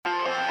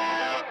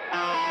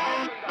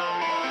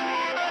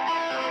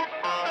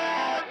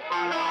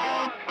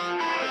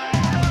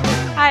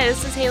Hi,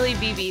 this is Haley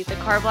Beebe, the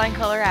Carblind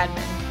Color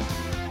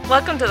Admin.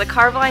 Welcome to the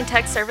Carblind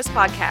Tech Service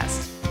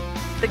Podcast,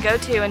 the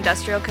go-to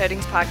industrial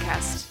coatings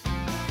podcast.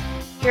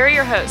 Here are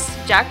your hosts,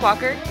 Jack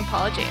Walker and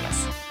Paula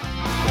Janis.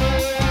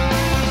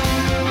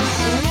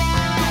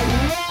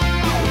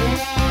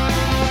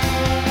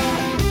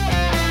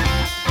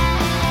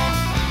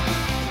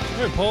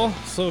 All right, Paul.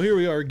 So here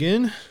we are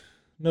again.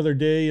 Another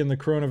day in the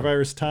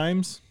coronavirus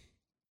times.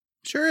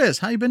 Sure is.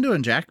 How you been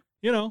doing, Jack?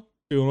 You know,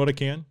 doing what I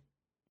can.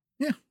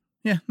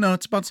 Yeah. No,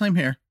 it's about the same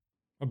here.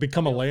 I've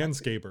become a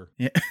landscaper.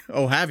 Yeah.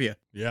 Oh, have you?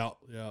 Yeah.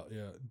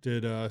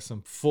 Did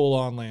some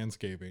full-on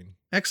landscaping.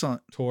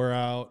 Excellent. Tore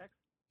out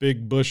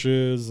big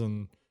bushes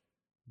and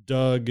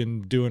dug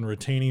and doing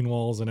retaining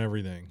walls and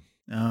everything.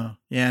 Oh,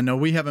 yeah. No,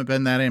 we haven't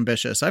been that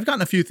ambitious. I've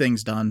gotten a few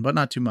things done, but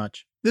not too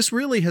much. This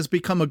really has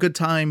become a good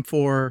time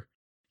for,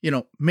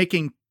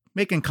 making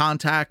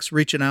contacts,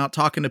 reaching out,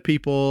 talking to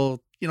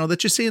people,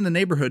 that you see in the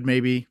neighborhood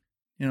maybe.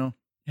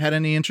 Had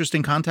any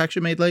interesting contacts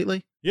you made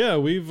lately? Yeah,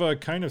 we've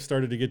kind of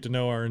started to get to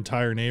know our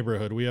entire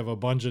neighborhood. We have a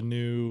bunch of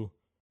new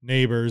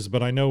neighbors,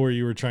 but I know where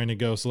you were trying to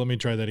go, so let me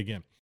try that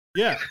again.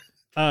 Yeah.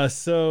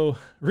 So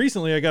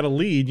recently I got a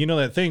lead,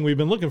 that thing, we've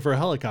been looking for a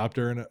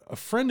helicopter, and a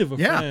friend of a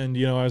friend,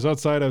 I was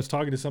outside, I was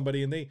talking to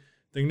somebody, and they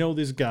know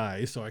this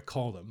guy, so I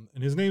called him,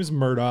 and his name's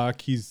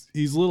Murdoch. He's a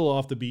little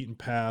off the beaten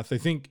path. I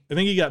think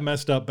he got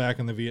messed up back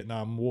in the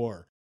Vietnam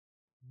War,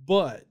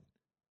 but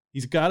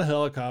he's got a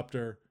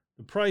helicopter.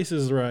 The price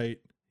is right.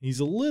 He's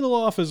a little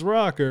off his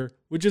rocker,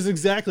 which is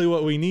exactly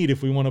what we need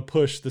if we want to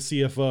push the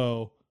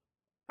CFO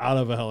out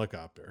of a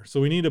helicopter.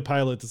 So we need a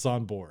pilot that's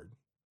on board.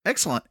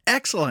 Excellent.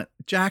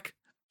 Jack,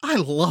 I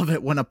love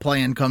it when a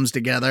plan comes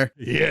together.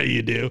 Yeah,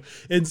 you do.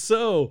 And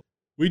so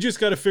we just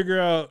got to figure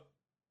out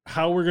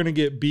how we're going to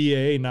get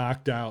BA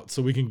knocked out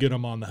so we can get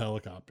him on the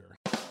helicopter.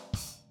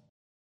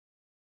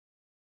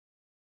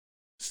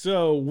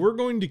 So we're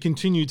going to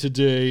continue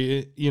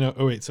today,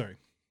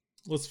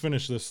 Let's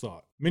finish this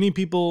thought. Many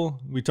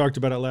people, we talked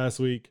about it last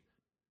week,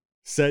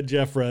 said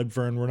Jeff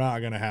Redfern, we're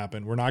not going to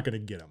happen. We're not going to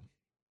get him.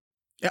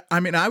 Yeah,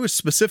 I was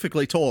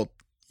specifically told,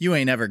 you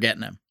ain't ever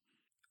getting him.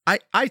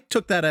 I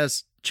took that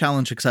as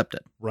challenge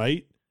accepted.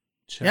 Right?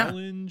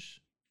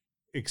 Challenge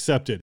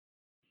accepted.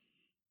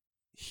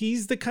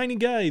 He's the kind of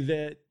guy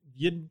that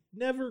you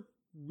never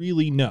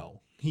really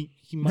know. He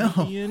might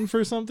be in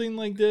for something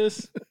like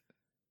this,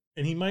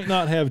 and he might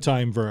not have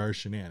time for our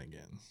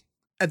shenanigans.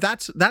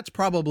 That's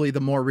probably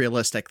the more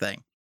realistic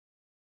thing.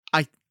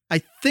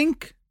 I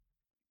think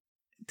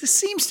this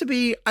seems to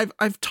be,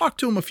 I've talked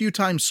to him a few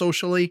times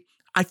socially.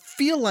 I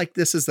feel like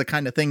this is the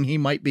kind of thing he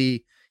might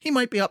be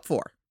up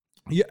for.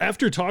 Yeah,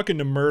 after talking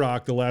to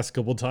Murdoch the last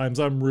couple of times,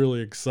 I'm really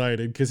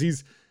excited because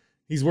he's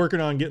working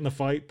on getting the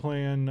fight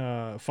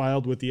plan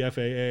filed with the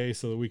FAA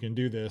so that we can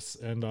do this,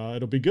 and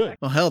it'll be good.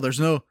 Well, hell, there's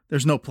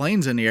no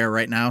planes in the air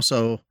right now,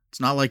 so it's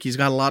not like he's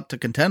got a lot to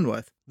contend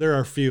with. There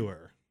are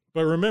fewer.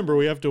 But remember,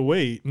 we have to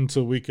wait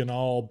until we can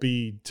all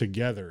be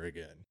together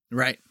again.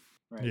 Right.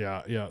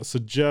 Yeah. So,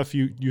 Jeff,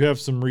 you have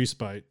some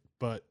respite,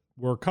 but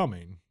we're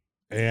coming.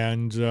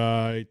 And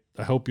I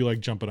hope you like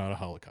jumping out of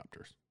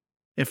helicopters.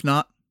 If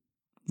not,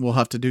 we'll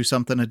have to do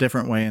something a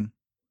different way and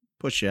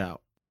push you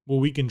out. Well,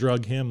 we can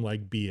drug him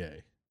like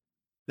BA.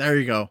 There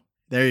you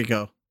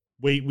go.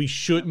 Wait, we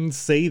shouldn't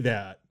say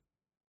that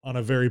on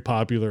a very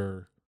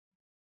popular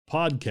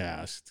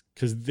podcast,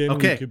 because then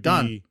we could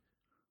be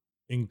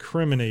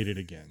incriminated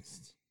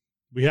against.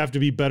 We have to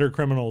be better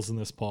criminals than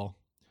this, Paul.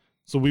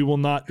 So we will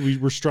not,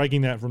 we're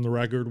striking that from the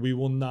record. We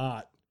will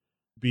not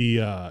be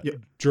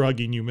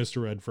drugging you,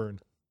 Mr. Redfern.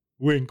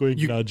 Wink, wink,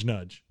 nudge,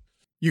 nudge.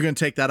 You gonna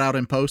take that out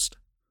in post?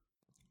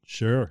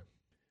 Sure.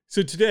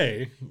 So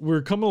today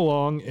we're coming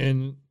along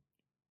and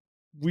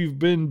we've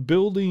been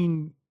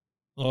building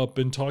up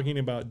and talking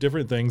about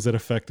different things that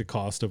affect the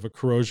cost of a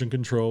corrosion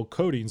control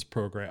coatings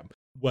program.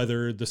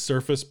 Whether the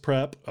surface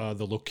prep,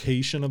 the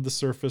location of the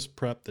surface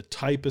prep, the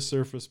type of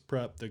surface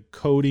prep, the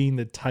coating,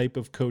 the type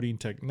of coating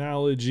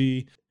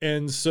technology.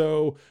 And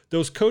so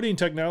those coating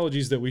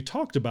technologies that we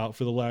talked about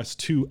for the last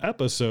 2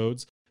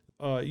 episodes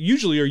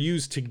usually are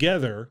used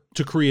together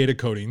to create a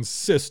coating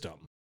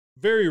system.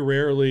 Very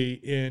rarely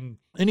in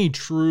any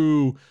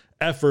true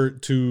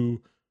effort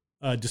to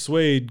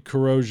dissuade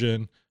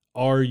corrosion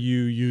are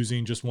you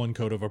using just one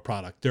coat of a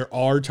product. There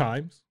are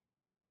times.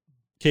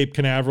 Cape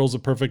Canaveral is a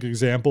perfect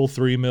example.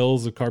 3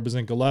 mils of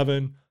Carbazink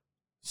 11,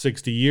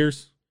 60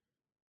 years.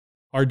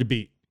 Hard to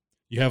beat.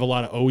 You have a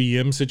lot of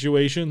OEM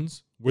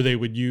situations where they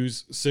would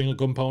use single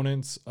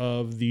components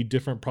of the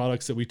different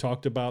products that we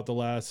talked about the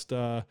last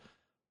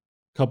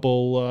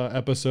couple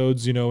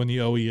episodes. In the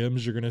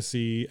OEMs, you're going to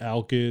see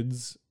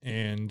alkyds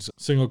and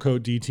single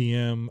coat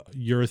DTM,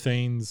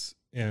 urethanes,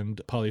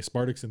 and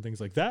polyaspartics and things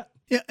like that.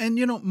 Yeah, and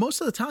most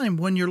of the time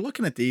when you're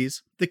looking at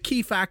these, the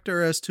key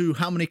factor as to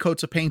how many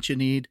coats of paint you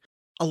need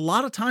a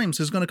lot of times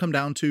is going to come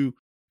down to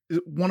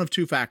one of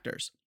 2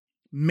 factors.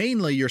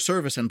 Mainly your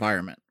service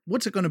environment.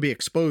 What's it going to be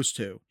exposed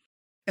to?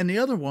 And the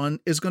other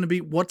one is going to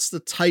be what's the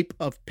type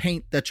of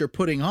paint that you're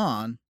putting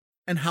on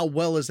and how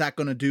well is that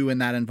going to do in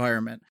that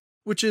environment?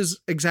 which is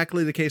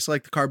exactly the case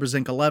like the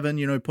Carbozinc 11.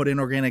 You put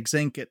inorganic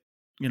zinc at,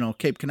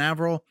 Cape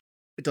Canaveral.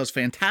 It does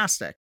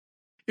fantastic.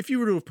 If you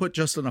were to have put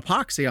just an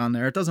epoxy on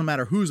there, it doesn't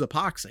matter whose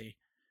epoxy.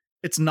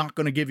 It's not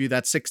going to give you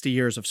that 60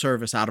 years of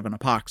service out of an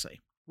epoxy.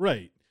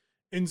 Right.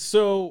 And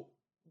so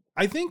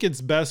I think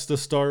it's best to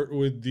start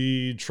with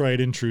the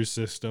tried and true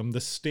system,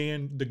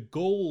 the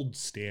gold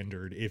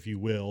standard, if you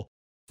will,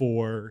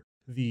 for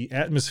the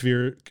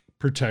atmospheric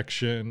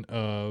protection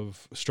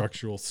of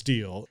structural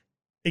steel.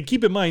 And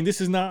keep in mind,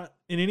 this is not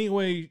in any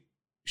way,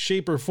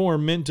 shape, or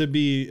form meant to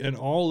be an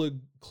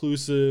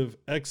all-inclusive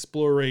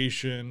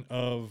exploration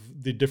of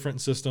the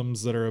different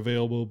systems that are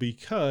available,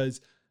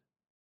 because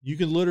you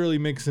can literally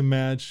mix and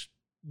match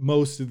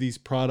most of these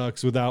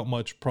products without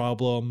much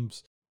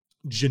problems.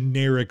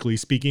 Generically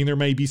speaking, there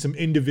may be some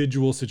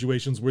individual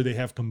situations where they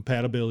have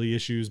compatibility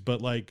issues,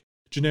 but like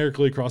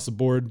generically across the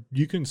board,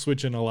 you can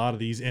switch in a lot of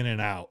these in and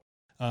out.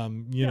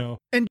 You know,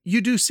 and you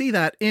do see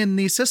that in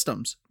these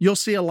systems. You'll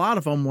see a lot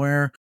of them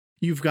where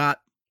you've got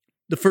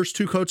the first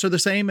 2 coats are the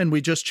same, and we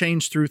just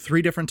changed through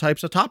 3 different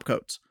types of top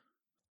coats.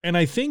 And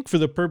I think for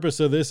the purpose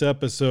of this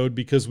episode,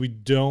 because we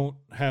don't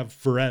have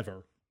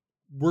forever,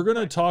 we're going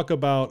to talk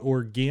about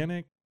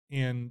organic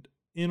and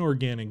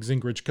inorganic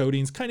zinc-rich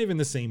coatings kind of in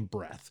the same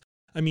breath.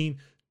 I mean,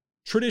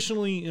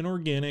 traditionally,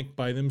 inorganic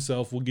by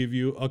themselves will give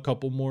you a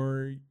couple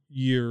more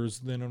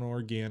years than an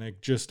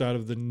organic, just out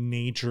of the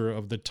nature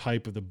of the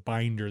type of the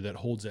binder that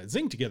holds that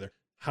zinc together.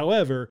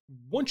 However,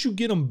 once you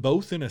get them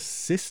both in a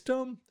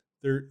system,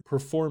 their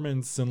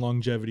performance and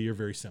longevity are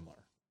very similar.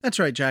 That's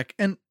right, Jack.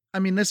 And I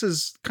mean, this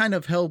is kind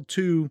of held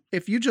to,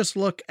 if you just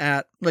look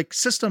at like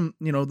system,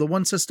 the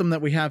one system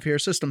that we have here,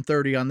 system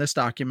 30 on this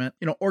document,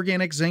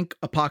 organic zinc,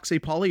 epoxy,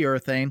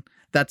 polyurethane.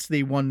 That's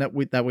the one that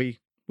we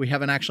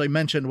haven't actually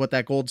mentioned what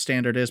that gold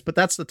standard is, but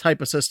that's the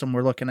type of system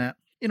we're looking at.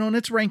 And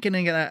it's ranking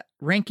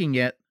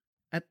it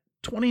at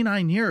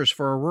 29 years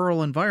for a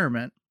rural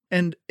environment.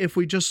 And if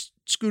we just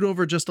scoot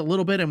over just a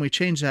little bit and we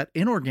change that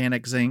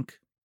inorganic zinc,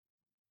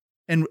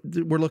 and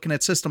we're looking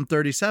at system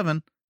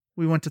 37,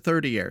 we went to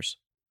 30 years.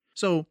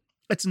 So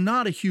it's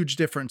not a huge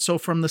difference. So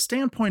from the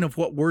standpoint of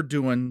what we're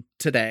doing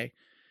today,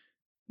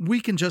 we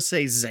can just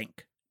say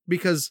zinc,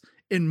 because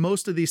in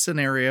most of these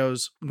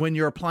scenarios, when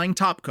you're applying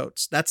top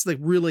coats, that's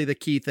really the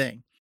key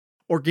thing.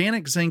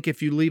 Organic zinc,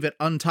 if you leave it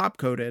untop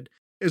coated,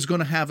 is going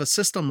to have a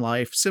system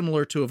life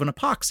similar to of an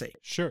epoxy.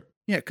 Sure.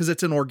 Yeah, because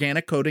it's an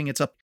organic coating.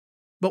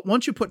 But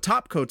once you put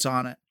top coats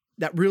on it,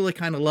 that really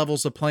kind of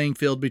levels the playing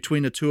field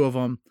between the two of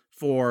them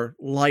for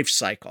life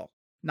cycle.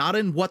 Not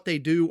in what they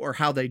do or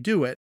how they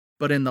do it,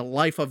 but in the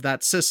life of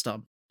that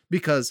system,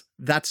 because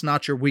that's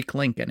not your weak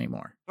link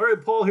anymore. All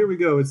right, Paul, here we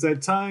go. It's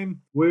that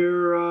time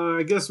where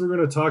I guess we're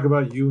going to talk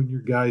about you and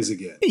your guys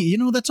again. Hey,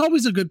 that's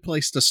always a good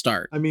place to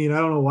start. I mean, I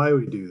don't know why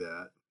we do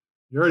that.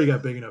 You already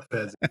got big enough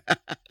heads.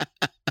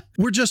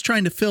 We're just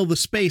trying to fill the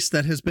space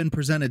that has been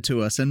presented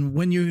to us. And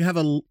when you have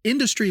an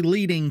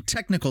industry-leading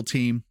technical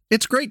team,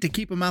 it's great to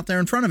keep them out there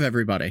in front of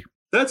everybody.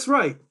 That's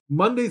right.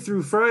 Monday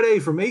through Friday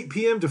from 8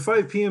 p.m. to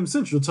 5 p.m.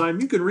 Central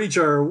Time, you can reach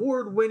our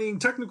award-winning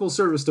technical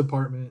service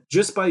department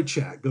just by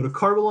chat. Go to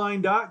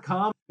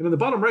Carboline.com, and in the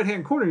bottom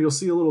right-hand corner, you'll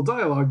see a little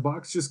dialog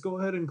box. Just go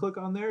ahead and click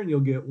on there, and you'll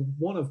get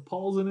one of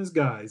Paul's and his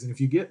guys. And if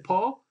you get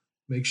Paul,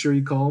 make sure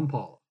you call him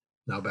Paul.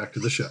 Now back to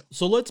the show.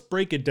 So let's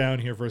break it down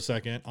here for a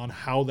second on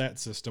how that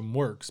system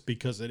works,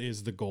 because it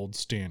is the gold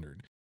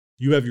standard.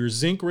 You have your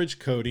zinc-rich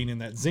coating, and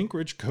that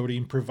zinc-rich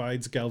coating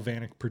provides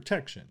galvanic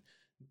protection.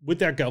 With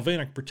that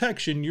galvanic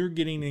protection, you're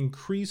getting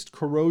increased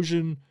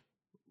corrosion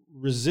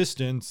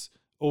resistance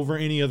over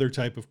any other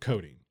type of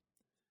coating.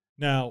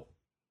 Now,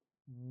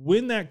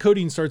 when that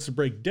coating starts to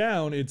break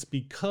down, it's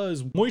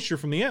because moisture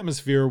from the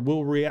atmosphere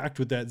will react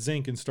with that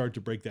zinc and start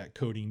to break that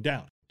coating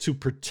down. To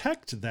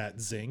protect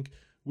that zinc,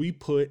 we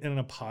put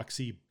an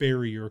epoxy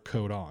barrier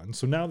coat on.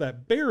 So now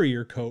that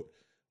barrier coat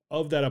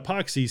of that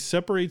epoxy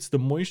separates the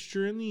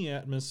moisture in the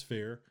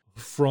atmosphere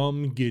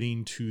from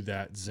getting to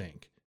that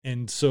zinc.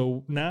 And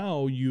so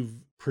now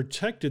you've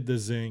protected the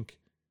zinc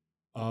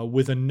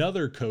with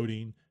another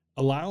coating,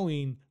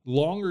 allowing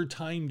longer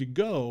time to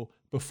go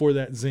before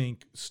that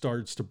zinc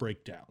starts to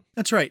break down.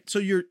 That's right. So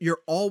you're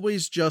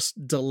always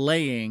just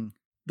delaying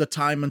the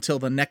time until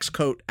the next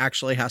coat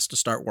actually has to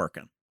start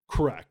working.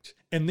 Correct.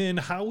 And then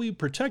how we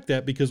protect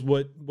that, because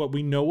what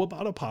we know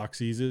about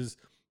epoxies is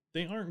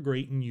they aren't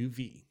great in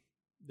UV.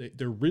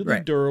 They're really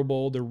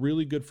durable. They're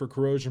really good for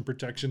corrosion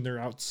protection. They're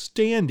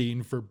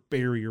outstanding for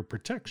barrier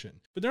protection,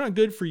 but they're not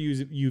good for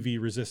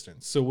UV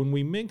resistance. So when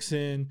we mix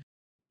in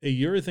a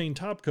urethane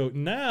top coat,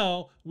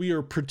 now we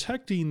are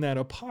protecting that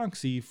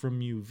epoxy from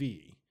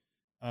UV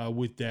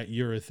with that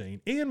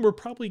urethane. And we're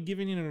probably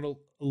giving it a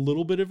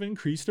little bit of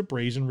increased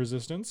abrasion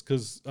resistance,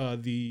 because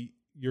the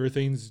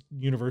urethanes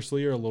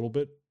universally are a little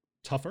bit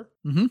tougher.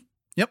 Mm-hmm.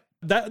 Yep.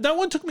 That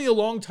one took me a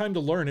long time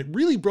to learn. It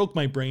really broke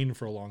my brain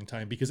for a long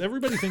time, because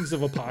everybody thinks of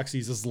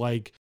epoxies as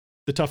like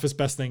the toughest,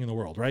 best thing in the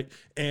world, right?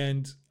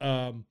 And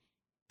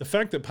the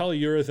fact that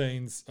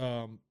polyurethanes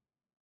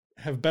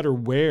have better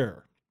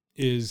wear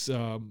is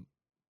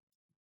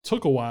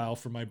took a while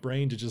for my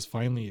brain to just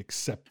finally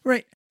accept.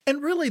 Right.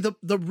 And really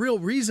the real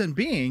reason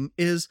being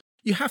is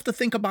you have to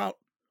think about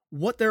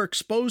what they're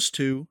exposed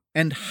to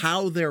and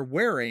how they're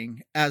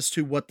wearing as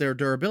to what their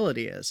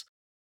durability is.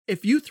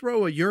 If you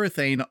throw a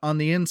urethane on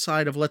the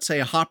inside of, let's say,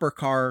 a hopper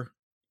car,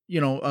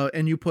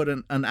 and you put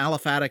an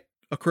aliphatic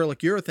acrylic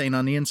urethane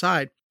on the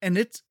inside, and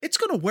it's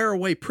going to wear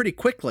away pretty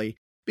quickly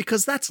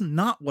because that's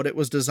not what it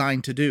was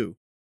designed to do.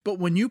 But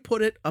when you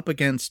put it up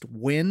against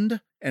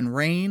wind and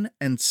rain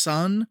and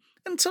sun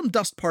and some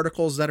dust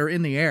particles that are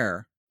in the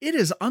air, it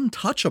is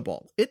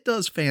untouchable. It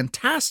does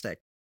fantastic.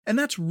 And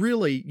that's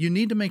really, you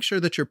need to make sure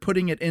that you're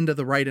putting it into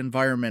the right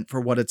environment for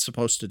what it's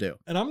supposed to do.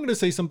 And I'm going to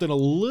say something a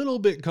little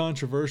bit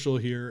controversial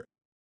here.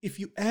 If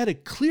you add a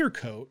clear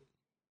coat,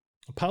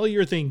 a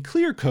polyurethane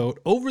clear coat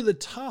over the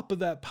top of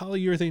that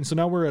polyurethane, so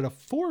now we're at a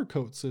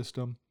 4-coat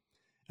system,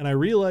 and I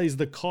realize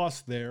the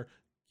cost there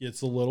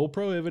gets a little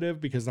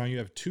prohibitive because now you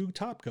have 2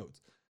 top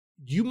coats.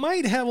 You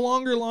might have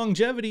longer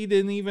longevity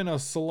than even a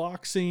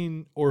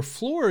siloxane or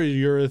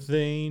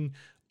fluorourethane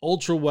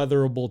ultra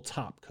weatherable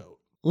top coat.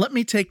 Let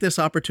me take this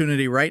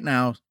opportunity right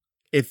now.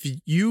 If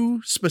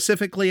you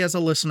specifically as a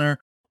listener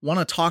want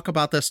to talk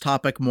about this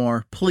topic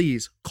more,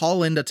 please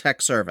call into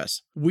tech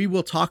service. We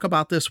will talk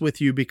about this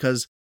with you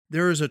because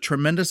there is a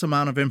tremendous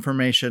amount of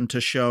information to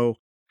show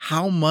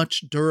how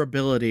much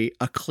durability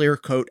a clear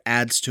coat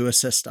adds to a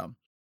system.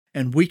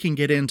 And we can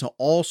get into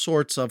all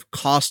sorts of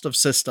cost of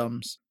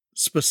systems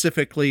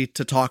specifically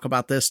to talk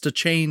about this, to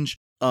change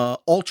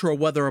ultra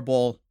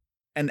weatherable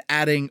and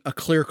adding a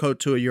clear coat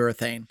to a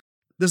urethane.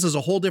 This is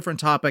a whole different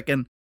topic,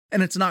 and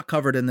it's not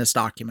covered in this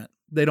document.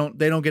 They don't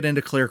get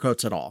into clear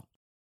coats at all.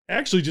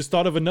 Actually, just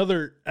thought of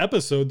another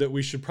episode that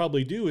we should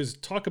probably do is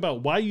talk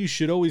about why you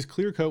should always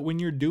clear coat when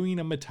you're doing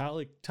a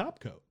metallic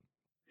top coat.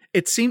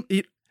 It seems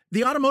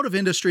the automotive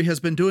industry has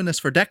been doing this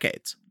for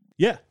decades.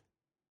 Yeah.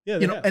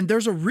 And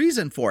there's a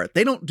reason for it.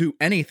 They don't do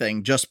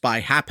anything just by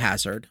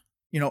haphazard.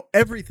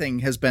 Everything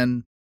has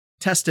been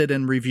tested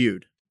and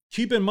reviewed.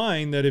 Keep in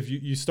mind that if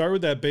you start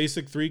with that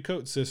basic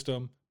 3-coat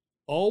system,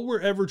 all we're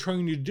ever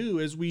trying to do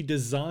as we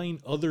design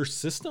other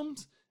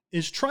systems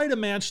is try to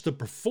match the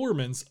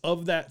performance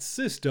of that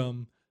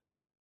system,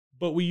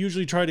 but we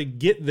usually try to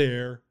get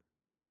there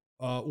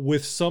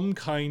with some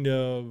kind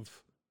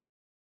of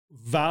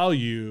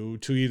value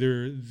to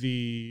either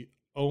the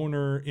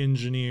owner,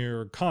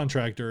 engineer, or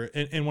contractor.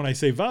 And when I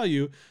say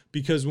value,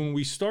 because when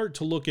we start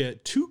to look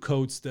at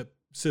 2-coats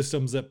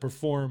systems that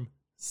perform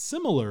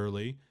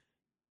similarly,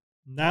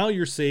 now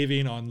you're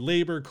saving on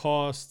labor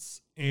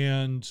costs,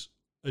 and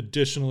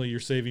additionally you're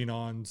saving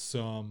on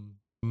some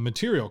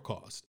material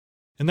cost.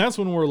 And that's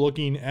when we're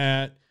looking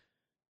at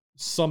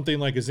something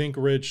like a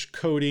zinc-rich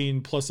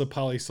coating plus a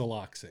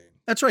polysiloxane.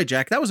 That's right,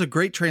 Jack. That was a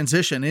great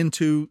transition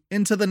into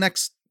the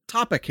next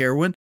topic here.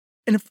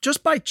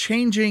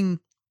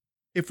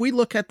 If we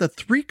look at the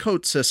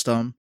 3-coat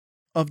system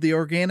of the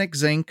organic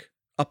zinc,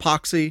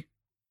 epoxy,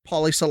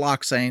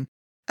 polysiloxane,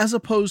 as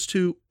opposed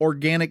to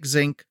organic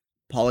zinc,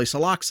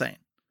 polysiloxane,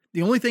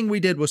 the only thing we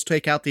did was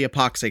take out the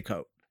epoxy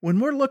coat. When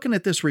we're looking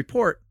at this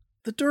report,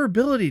 the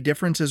durability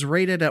difference is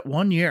rated at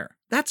 1 year.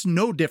 That's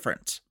no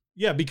difference.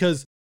 Yeah,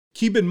 because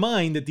keep in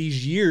mind that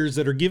these years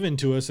that are given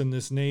to us in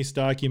this NACE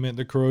document,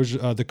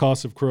 the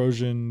cost of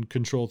corrosion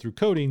control through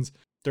coatings,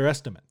 they're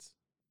estimates.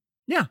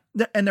 Yeah,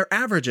 and they're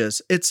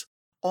averages. It's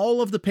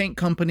all of the paint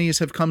companies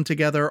have come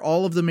together,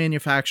 all of the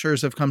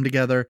manufacturers have come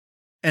together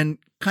and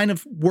kind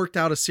of worked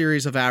out a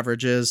series of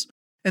averages.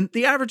 And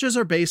the averages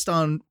are based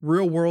on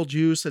real world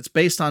use. It's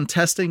based on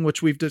testing,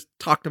 which we've just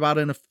talked about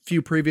in a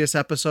few previous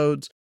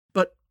episodes,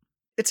 but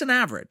it's an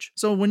average.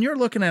 So when you're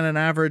looking at an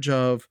average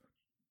of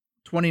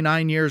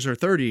 29 years or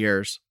 30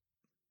 years,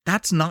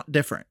 that's not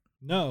different.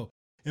 No.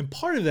 And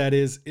part of that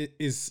is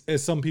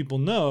as some people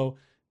know,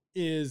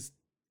 is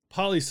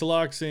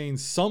polysiloxane,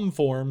 some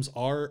forms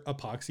are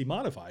epoxy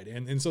modified.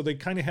 And so they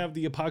kind of have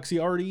the epoxy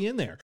already in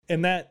there.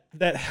 And that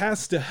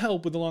has to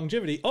help with the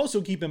longevity.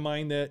 Also keep in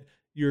mind that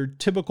your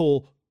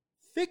typical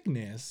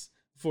thickness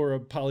for a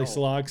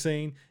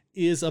polysiloxane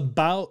is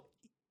about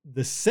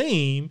the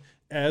same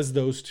as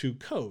those 2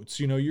 coats.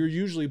 You're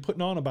usually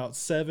putting on about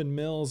 7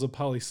 mils of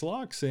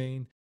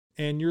polysiloxane,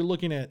 and you're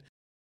looking at,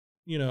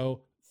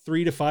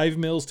 3 to 5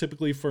 mils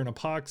typically for an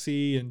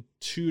epoxy and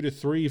 2 to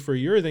 3 for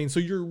urethane. So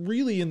you're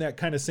really in that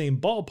kind of same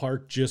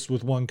ballpark just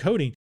with 1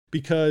 coating.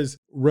 Because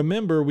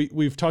remember,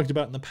 we've talked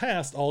about in the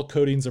past, all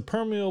coatings are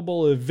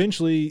permeable.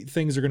 Eventually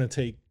things are going to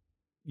take,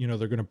 they're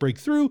going to break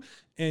through,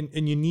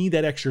 and you need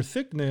that extra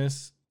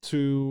thickness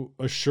to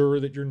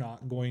assure that you're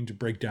not going to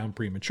break down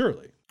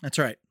prematurely. That's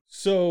right.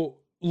 So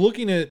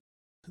looking at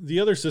the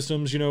other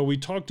systems, we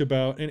talked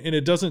about, and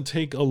it doesn't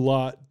take a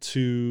lot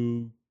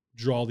to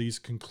draw these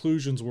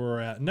conclusions where we're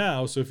at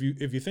now. So if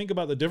you think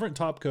about the different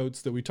top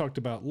coats that we talked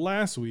about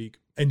last week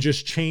and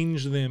just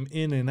change them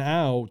in and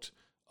out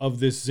of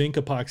this zinc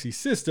epoxy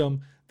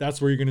system, that's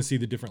where you're going to see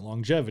the different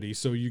longevity.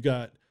 So you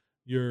got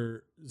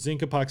your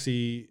zinc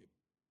epoxy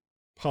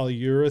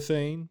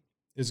polyurethane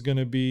is going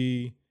to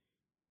be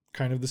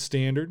kind of the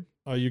standard.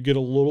 You get a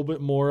little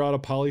bit more out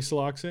of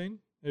polysiloxane.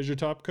 as your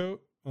top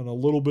coat and a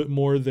little bit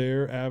more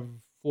there of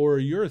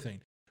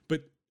fluorourethane.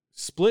 But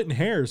splitting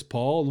hairs,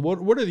 Paul,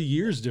 what are the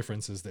years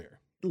differences there?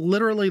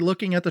 Literally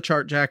looking at the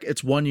chart, Jack,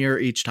 it's 1 year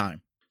each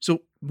time.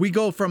 So we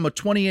go from a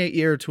 28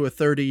 year to a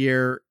 30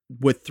 year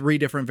with 3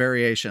 different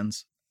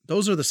variations.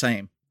 Those are the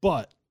same.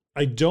 But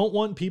I don't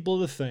want people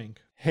to think,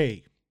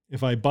 hey,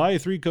 if I buy a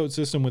 3-coat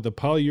system with a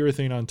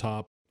polyurethane on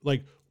top,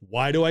 like,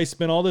 why do I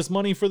spend all this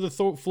money for the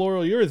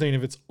fluorourethane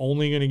if it's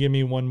only going to give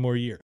me 1 more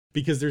year?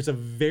 Because there's a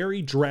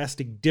very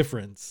drastic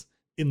difference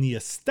in the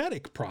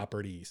aesthetic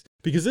properties.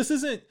 Because this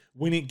isn't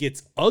when it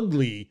gets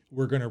ugly,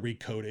 we're going to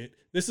recoat it.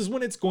 This is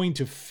when it's going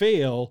to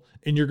fail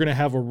and you're going to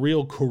have a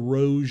real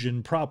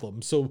corrosion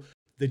problem. So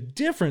the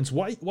difference,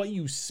 why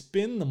you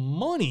spend the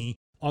money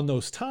on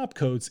those top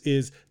coats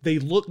is they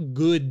look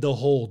good the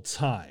whole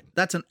time.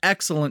 That's an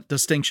excellent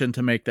distinction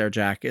to make there,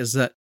 Jack, is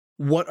that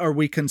what are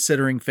we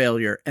considering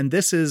failure? And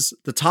this is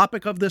the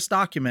topic of this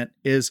document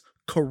is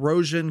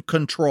corrosion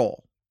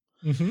control.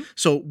 Mm-hmm.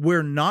 So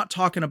we're not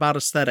talking about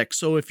aesthetics.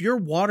 So if your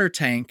water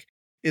tank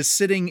is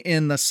sitting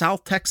in the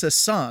South Texas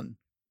sun,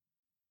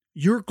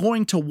 you're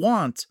going to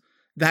want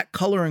that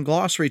color and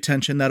gloss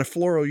retention that a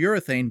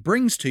fluorourethane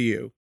brings to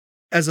you,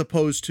 as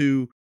opposed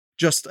to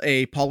just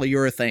a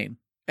polyurethane.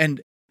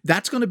 And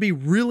that's going to be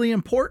really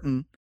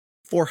important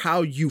for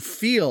how you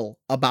feel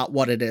about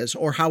what it is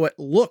or how it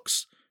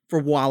looks for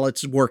while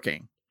it's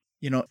working.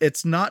 You know,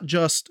 it's not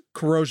just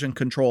corrosion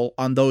control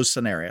on those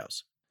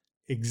scenarios.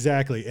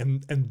 Exactly.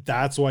 And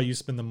that's why you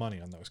spend the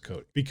money on those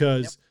coats,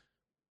 because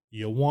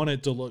you want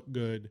it to look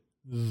good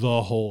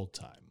the whole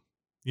time,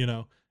 you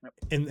know? Yep.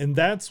 And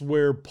that's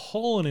where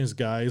Paul and his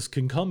guys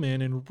can come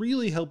in and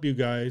really help you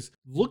guys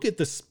look at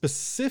the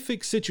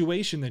specific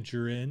situation that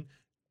you're in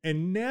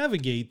and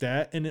navigate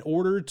that in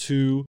order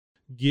to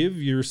give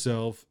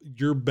yourself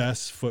your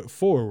best foot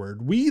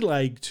forward. We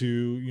like to,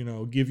 you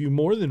know, give you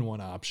more than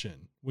one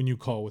option when you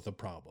call with a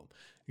problem,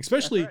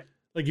 especially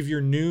like if you're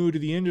new to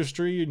the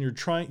industry and you're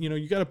trying, you know,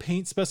 you got a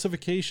paint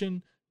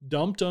specification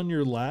dumped on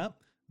your lap.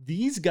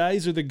 These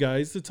guys are the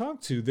guys to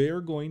talk to. They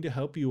are going to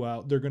help you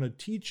out. They're going to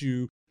teach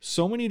you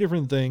so many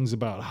different things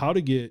about how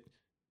to get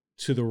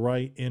to the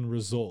right end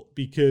result,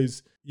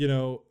 because, you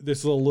know, this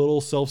is a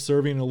little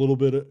self-serving, a little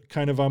bit of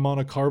kind of, I'm on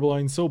a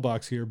Carboline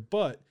soapbox here,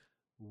 but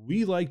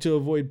we like to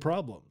avoid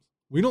problems.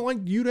 We don't like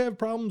you to have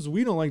problems.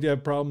 We don't like to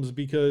have problems,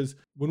 because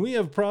when we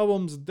have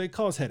problems, they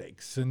cause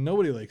headaches, and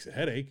nobody likes a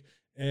headache.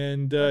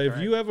 And if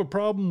you have a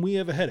problem, we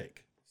have a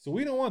headache. So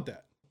we don't want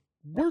that.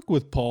 Work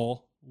with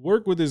Paul,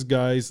 work with his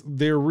guys.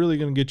 They're really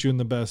going to get you in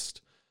the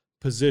best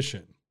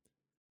position.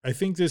 I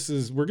think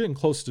we're getting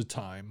close to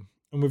time,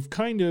 and we've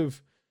kind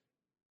of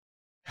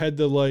had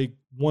the like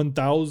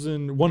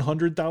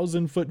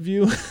 100,000 foot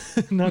view,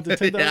 not the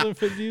 10,000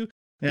 foot view,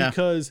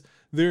 because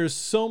there's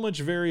so much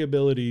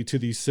variability to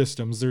these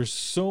systems. There's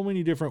so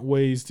many different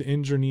ways to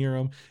engineer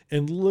them,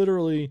 and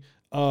literally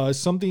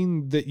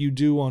something that you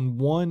do on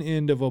one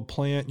end of a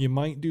plant, you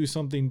might do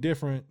something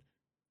different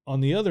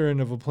on the other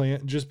end of a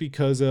plant, just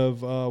because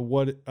of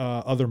what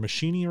other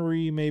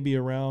machinery may be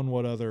around,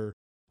 what other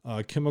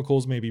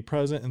chemicals may be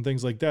present, and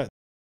things like that.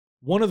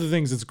 One of the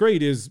things that's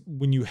great is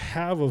when you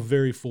have a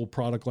very full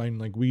product line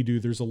like we do,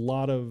 there's a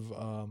lot of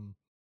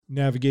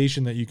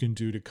navigation that you can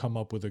do to come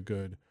up with a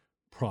good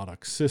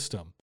product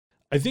system.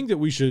 I think that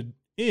we should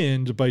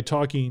end by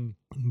talking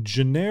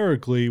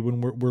generically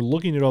when we're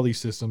looking at all these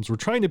systems. We're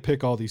trying to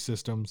pick all these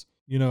systems.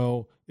 You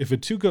know, if a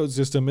 2-coat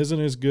system isn't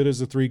as good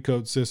as a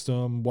 3-coat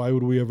system, why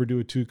would we ever do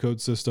a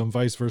 2-coat system,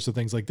 vice versa,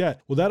 things like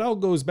that. Well, that all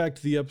goes back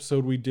to the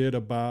episode we did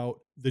about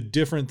the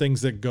different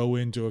things that go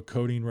into a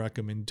coating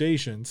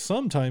recommendation.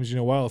 Sometimes, you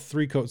know, while a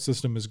 3-coat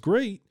system is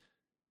great,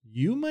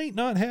 you might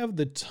not have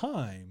the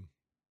time.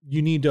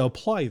 You need to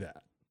apply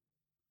that.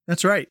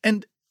 That's right.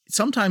 And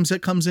sometimes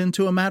it comes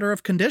into a matter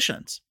of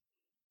conditions,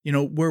 you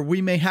know, where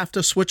we may have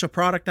to switch a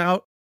product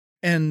out,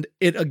 and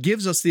it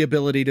gives us the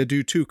ability to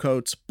do 2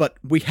 coats, but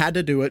we had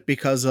to do it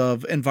because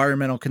of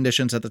environmental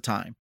conditions at the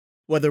time,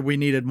 whether we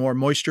needed more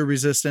moisture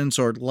resistance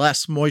or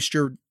less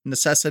moisture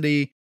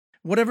necessity,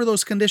 whatever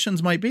those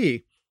conditions might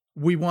be.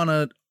 We want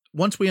to,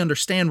 once we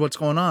understand what's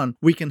going on,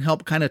 we can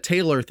help kind of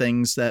tailor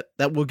things that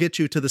will get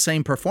you to the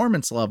same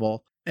performance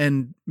level,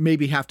 and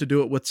maybe have to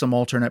do it with some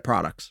alternate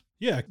products.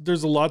 Yeah,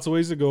 there's lots of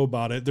ways to go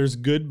about it. There's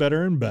good,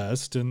 better, and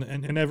best,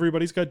 and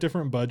everybody's got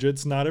different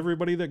budgets. Not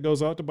everybody that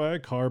goes out to buy a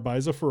car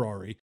buys a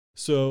Ferrari.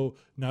 So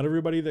not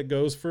everybody that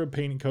goes for a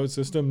paint and coat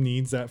system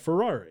needs that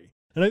Ferrari.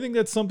 And I think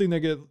that's something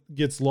that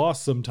gets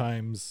lost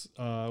sometimes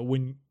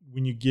when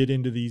you get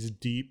into these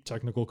deep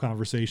technical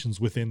conversations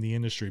within the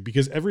industry,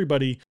 because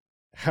everybody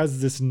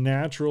has this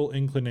natural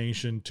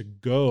inclination to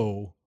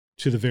go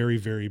to the very,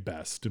 very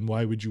best. And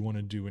why would you want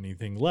to do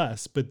anything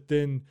less? But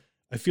then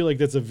I feel like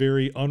that's a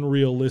very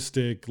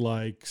unrealistic,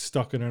 like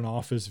stuck in an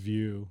office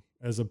view,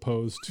 as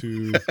opposed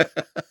to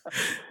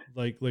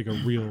like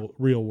a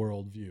real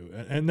world view.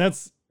 And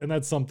that's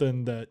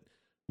something that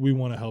we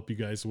want to help you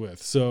guys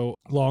with. So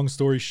long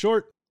story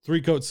short,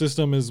 3-coat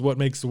system is what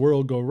makes the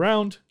world go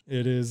round.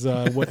 It is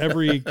what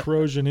every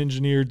corrosion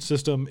engineered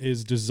system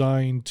is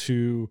designed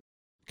to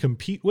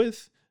compete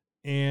with,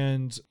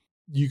 and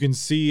you can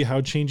see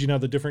how changing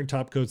out the different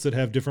top coats that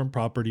have different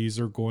properties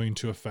are going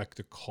to affect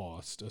the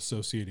cost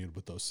associated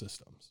with those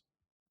systems.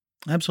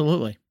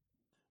 Absolutely.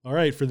 All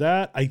right, for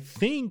that, I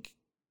think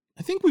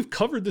we've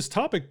covered this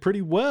topic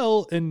pretty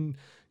well. And,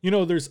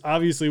 there's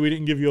obviously, we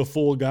didn't give you a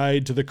full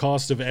guide to the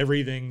cost of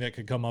everything that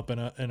could come up in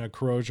a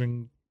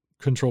corrosion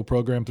control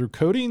program through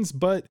coatings,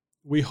 but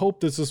we hope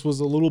this was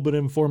a little bit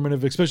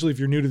informative, especially if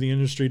you're new to the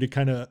industry,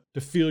 to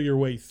feel your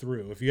way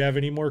through. If you have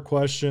any more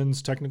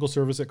questions,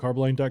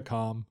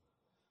 technicalservice@carboline.com.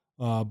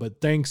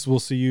 But thanks. We'll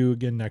see you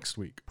again next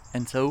week.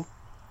 And so,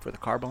 for the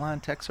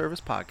Carboline Tech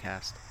Service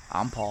Podcast,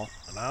 I'm Paul.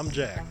 And I'm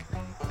Jack.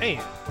 And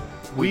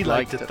we'd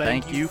like to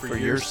thank you for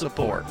your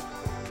support.